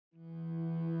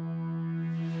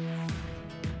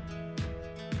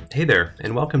Hey there,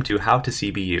 and welcome to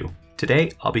How-to-CBU.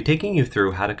 Today, I'll be taking you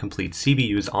through how to complete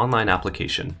CBU's online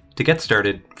application. To get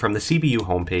started, from the CBU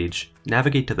homepage,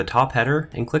 navigate to the top header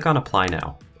and click on Apply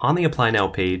Now. On the Apply Now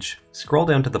page, scroll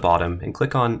down to the bottom and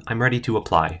click on I'm ready to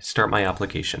apply, start my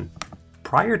application.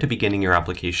 Prior to beginning your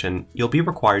application, you'll be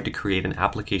required to create an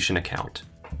application account.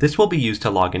 This will be used to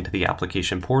log into the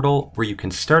application portal where you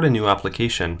can start a new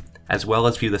application, as well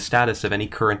as view the status of any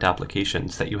current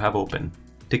applications that you have open.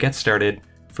 To get started,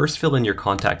 first fill in your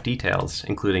contact details,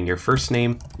 including your first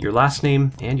name, your last name,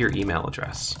 and your email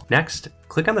address. Next,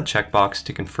 click on the checkbox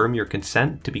to confirm your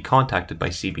consent to be contacted by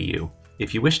CBU.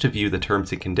 If you wish to view the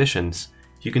terms and conditions,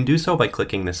 you can do so by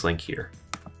clicking this link here.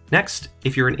 Next,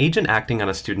 if you're an agent acting on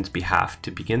a student's behalf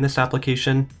to begin this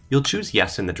application, you'll choose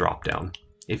Yes in the dropdown.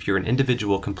 If you're an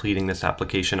individual completing this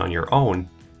application on your own,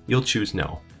 you'll choose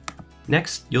No.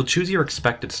 Next, you'll choose your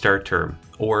expected start term,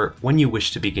 or when you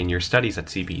wish to begin your studies at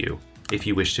CBU. If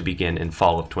you wish to begin in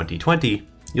fall of 2020,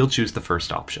 you'll choose the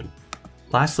first option.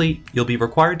 Lastly, you'll be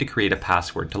required to create a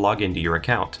password to log into your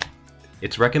account.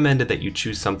 It's recommended that you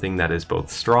choose something that is both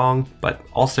strong, but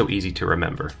also easy to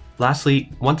remember.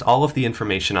 Lastly, once all of the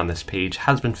information on this page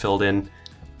has been filled in,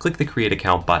 click the Create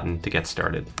Account button to get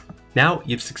started. Now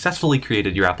you've successfully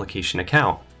created your application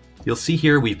account. You'll see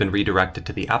here we've been redirected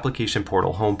to the application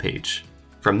portal homepage.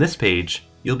 From this page,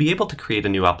 you'll be able to create a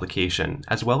new application,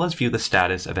 as well as view the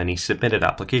status of any submitted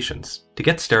applications. To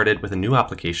get started with a new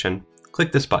application,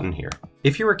 click this button here.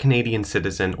 If you're a Canadian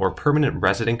citizen or permanent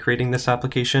resident creating this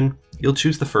application, you'll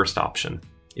choose the first option.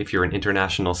 If you're an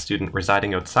international student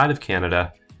residing outside of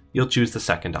Canada, you'll choose the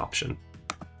second option.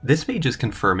 This page is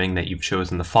confirming that you've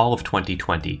chosen the fall of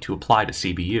 2020 to apply to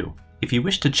CBU. If you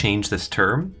wish to change this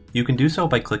term, you can do so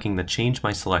by clicking the Change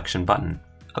My Selection button.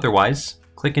 Otherwise,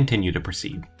 click Continue to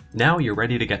proceed. Now you're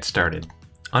ready to get started.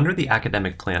 Under the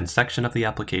Academic Plan section of the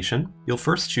application, you'll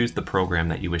first choose the program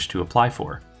that you wish to apply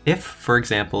for. If, for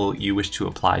example, you wish to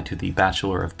apply to the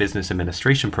Bachelor of Business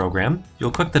Administration program,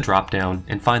 you'll click the drop-down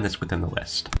and find this within the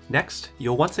list. Next,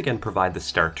 you'll once again provide the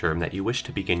start term that you wish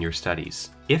to begin your studies.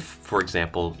 If, for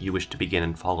example, you wish to begin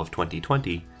in fall of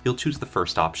 2020, you'll choose the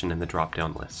first option in the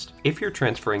drop-down list. If you're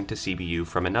transferring to CBU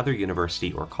from another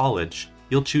university or college,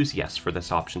 you'll choose Yes for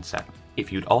this option set.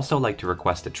 If you'd also like to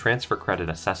request a transfer credit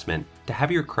assessment to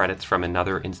have your credits from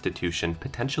another institution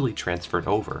potentially transferred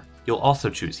over, you'll also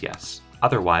choose Yes.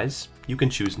 Otherwise, you can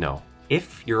choose No.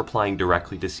 If you're applying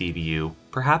directly to CBU,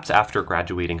 perhaps after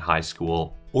graduating high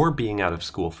school or being out of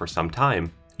school for some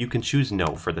time, you can choose No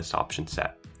for this option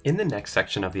set. In the next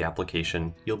section of the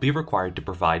application, you'll be required to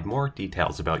provide more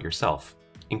details about yourself,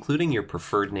 including your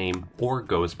preferred name or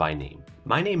goes by name.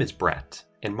 My name is Brett,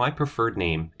 and my preferred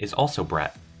name is also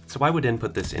Brett, so I would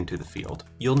input this into the field.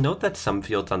 You'll note that some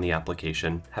fields on the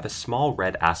application have a small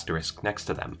red asterisk next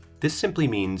to them. This simply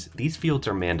means these fields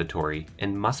are mandatory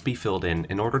and must be filled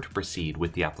in order to proceed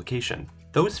with the application.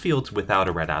 Those fields without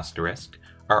a red asterisk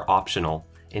are optional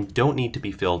and don't need to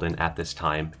be filled in at this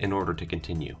time in order to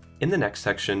continue. In the next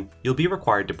section, you'll be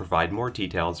required to provide more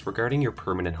details regarding your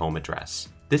permanent home address.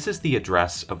 This is the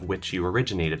address of which you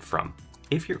originated from.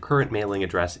 If your current mailing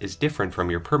address is different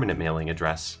from your permanent mailing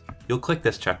address, you'll click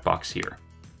this checkbox here.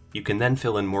 You can then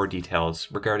fill in more details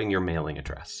regarding your mailing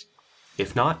address.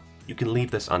 If not, you can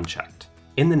leave this unchecked.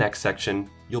 In the next section,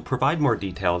 you'll provide more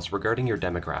details regarding your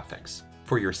demographics.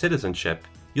 For your citizenship,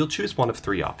 you'll choose one of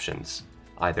three options,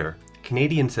 either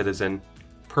Canadian citizen,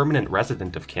 permanent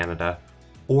resident of Canada,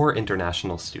 or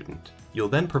international student. You'll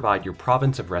then provide your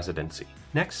province of residency.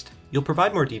 Next, you'll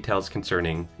provide more details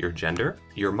concerning your gender,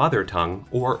 your mother tongue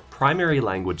or primary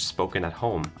language spoken at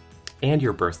home, and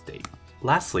your birth date.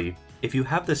 Lastly, if you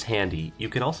have this handy, you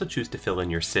can also choose to fill in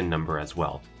your SIN number as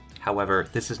well. However,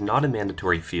 this is not a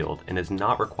mandatory field and is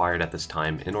not required at this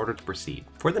time in order to proceed.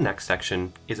 For the next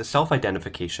section is a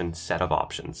self-identification set of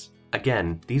options.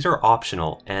 Again, these are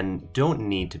optional and don't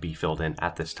need to be filled in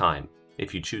at this time,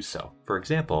 if you choose so. For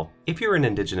example, if you're an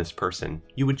Indigenous person,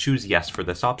 you would choose Yes for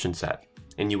this option set,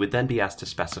 and you would then be asked to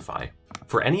specify.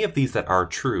 For any of these that are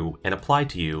true and apply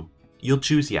to you, you'll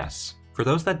choose Yes. For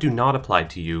those that do not apply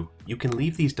to you, you can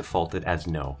leave these defaulted as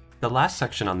No. The last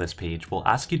section on this page will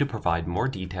ask you to provide more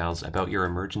details about your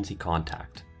emergency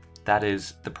contact. That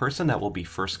is, the person that will be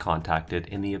first contacted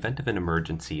in the event of an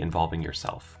emergency involving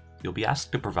yourself. You'll be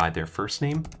asked to provide their first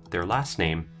name, their last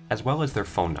name, as well as their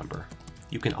phone number.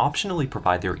 You can optionally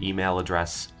provide their email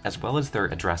address as well as their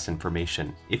address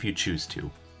information if you choose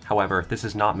to. However, this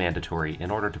is not mandatory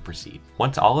in order to proceed.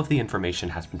 Once all of the information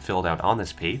has been filled out on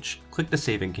this page, click the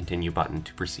Save and Continue button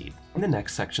to proceed. In the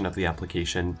next section of the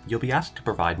application, you'll be asked to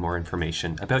provide more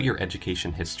information about your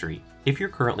education history. If you're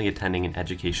currently attending an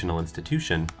educational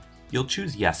institution, you'll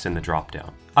choose yes in the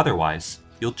dropdown. Otherwise,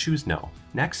 you'll choose no.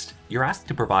 Next, you're asked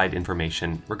to provide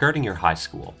information regarding your high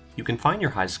school. You can find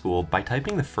your high school by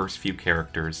typing the first few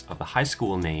characters of the high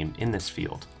school name in this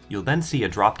field. You'll then see a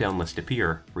drop-down list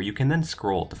appear where you can then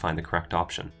scroll to find the correct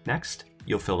option. Next,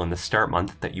 you'll fill in the start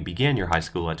month that you began your high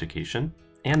school education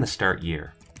and the start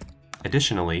year.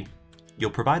 Additionally, you'll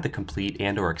provide the complete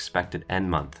and/or expected end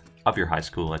month of your high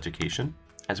school education,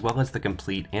 as well as the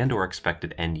complete and/or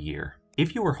expected end year.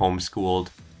 If you were homeschooled,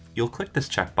 you'll click this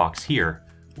checkbox here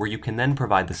where you can then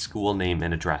provide the school name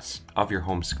and address of your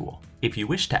home school. If you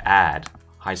wish to add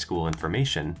high school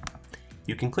information,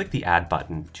 you can click the Add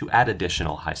button to add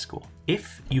additional high school.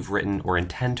 If you've written or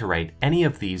intend to write any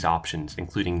of these options,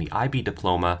 including the IB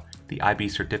Diploma, the IB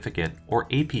Certificate, or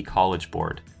AP College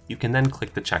Board, you can then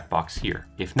click the checkbox here.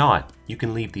 If not, you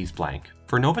can leave these blank.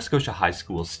 For Nova Scotia High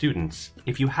School students,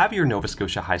 if you have your Nova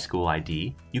Scotia High School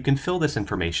ID, you can fill this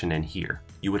information in here.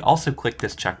 You would also click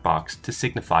this checkbox to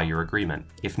signify your agreement.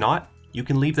 If not, you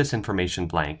can leave this information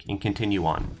blank and continue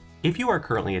on. If you are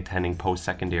currently attending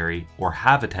post-secondary or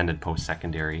have attended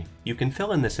post-secondary, you can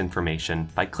fill in this information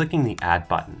by clicking the Add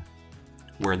button,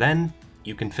 where then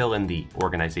you can fill in the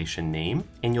organization name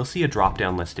and you'll see a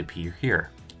drop-down list appear here,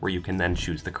 where you can then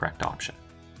choose the correct option.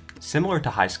 Similar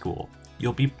to high school,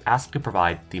 you'll be asked to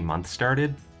provide the month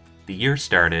started, the year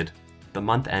started, the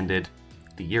month ended,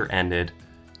 the year ended,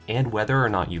 and whether or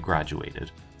not you graduated.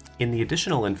 In the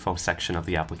additional info section of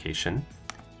the application,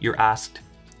 you're asked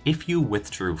if you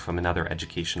withdrew from another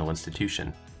educational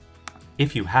institution.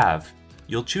 If you have,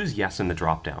 you'll choose yes in the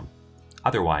dropdown.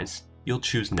 Otherwise, you'll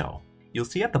choose no. You'll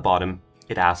see at the bottom,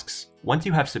 it asks, once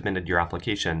you have submitted your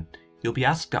application, you'll be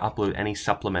asked to upload any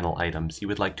supplemental items you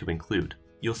would like to include.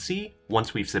 You'll see,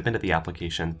 once we've submitted the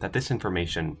application, that this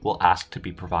information will ask to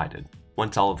be provided.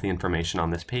 Once all of the information on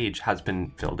this page has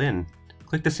been filled in,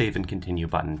 click the Save and Continue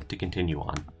button to continue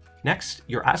on. Next,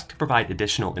 you're asked to provide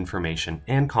additional information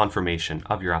and confirmation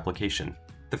of your application.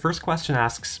 The first question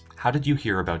asks, how did you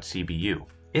hear about CBU?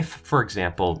 If, for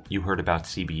example, you heard about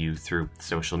CBU through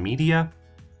social media,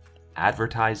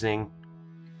 advertising,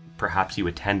 perhaps you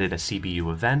attended a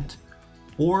CBU event,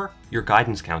 or your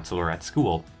guidance counselor at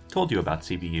school told you about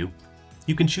CBU,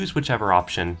 you can choose whichever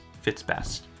option fits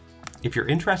best. If you're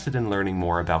interested in learning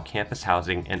more about campus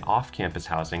housing and off-campus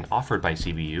housing offered by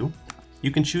CBU, you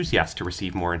can choose yes to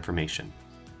receive more information.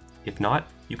 If not,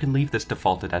 you can leave this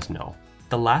defaulted as no.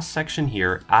 The last section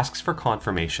here asks for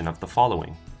confirmation of the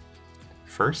following.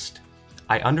 First,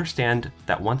 I understand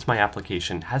that once my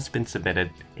application has been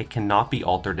submitted, it cannot be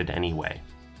altered in any way.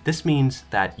 This means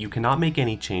that you cannot make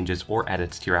any changes or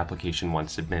edits to your application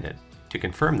once submitted. To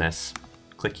confirm this,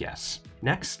 click yes.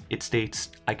 Next, it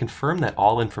states, I confirm that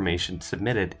all information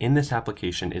submitted in this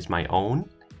application is my own,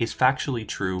 is factually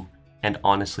true, and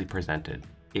honestly presented.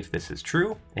 If this is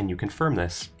true, and you confirm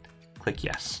this, click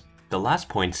yes. The last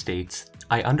point states,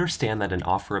 I understand that an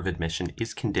offer of admission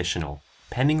is conditional,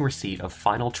 pending receipt of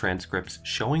final transcripts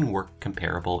showing work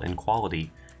comparable in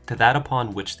quality to that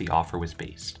upon which the offer was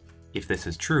based. If this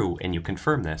is true, and you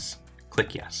confirm this,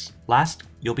 click yes. Last,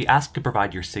 you'll be asked to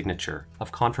provide your signature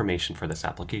of confirmation for this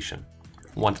application.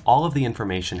 Once all of the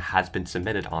information has been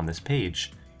submitted on this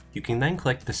page, you can then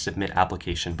click the Submit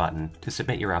Application button to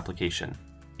submit your application.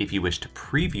 If you wish to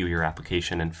preview your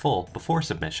application in full before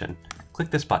submission, click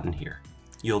this button here.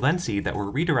 You'll then see that we're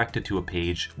redirected to a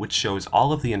page which shows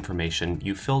all of the information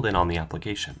you filled in on the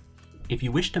application. If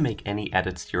you wish to make any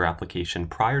edits to your application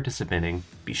prior to submitting,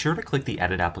 be sure to click the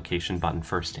Edit Application button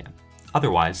firsthand.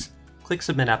 Otherwise, click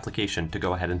Submit Application to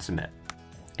go ahead and submit.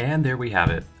 And there we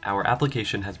have it. Our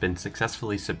application has been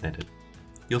successfully submitted.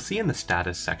 You'll see in the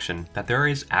status section that there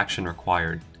is action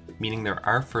required, meaning there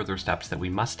are further steps that we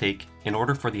must take in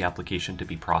order for the application to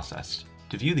be processed.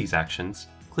 To view these actions,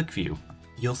 click View.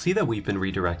 You'll see that we've been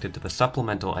redirected to the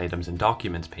Supplemental Items and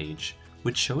Documents page,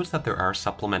 which shows that there are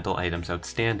supplemental items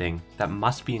outstanding that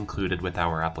must be included with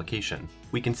our application.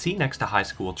 We can see next to high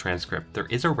school transcript there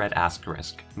is a red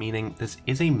asterisk, meaning this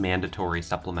is a mandatory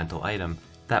supplemental item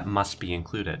that must be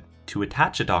included. To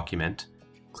attach a document,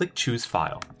 click Choose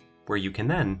File, where you can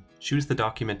then choose the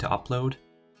document to upload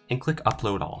and click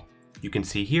Upload All. You can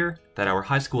see here that our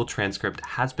high school transcript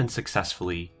has been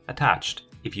successfully attached.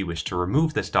 If you wish to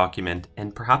remove this document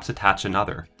and perhaps attach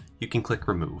another, you can click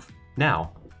Remove.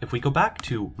 Now, if we go back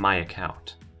to My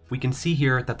Account, we can see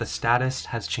here that the status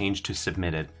has changed to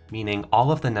Submitted, meaning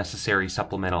all of the necessary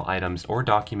supplemental items or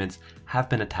documents have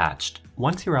been attached.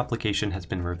 Once your application has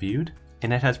been reviewed,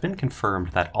 and it has been confirmed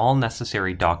that all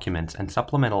necessary documents and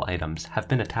supplemental items have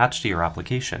been attached to your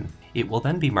application, it will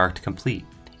then be marked complete,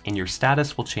 and your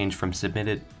status will change from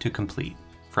submitted to complete.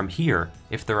 From here,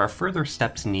 if there are further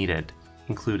steps needed,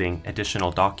 including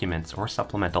additional documents or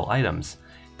supplemental items,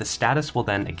 the status will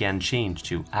then again change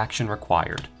to Action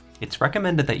Required. It's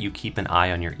recommended that you keep an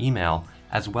eye on your email,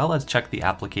 as well as check the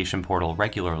application portal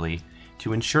regularly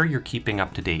to ensure you're keeping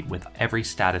up to date with every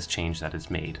status change that is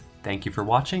made. Thank you for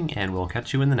watching, and we'll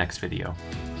catch you in the next video.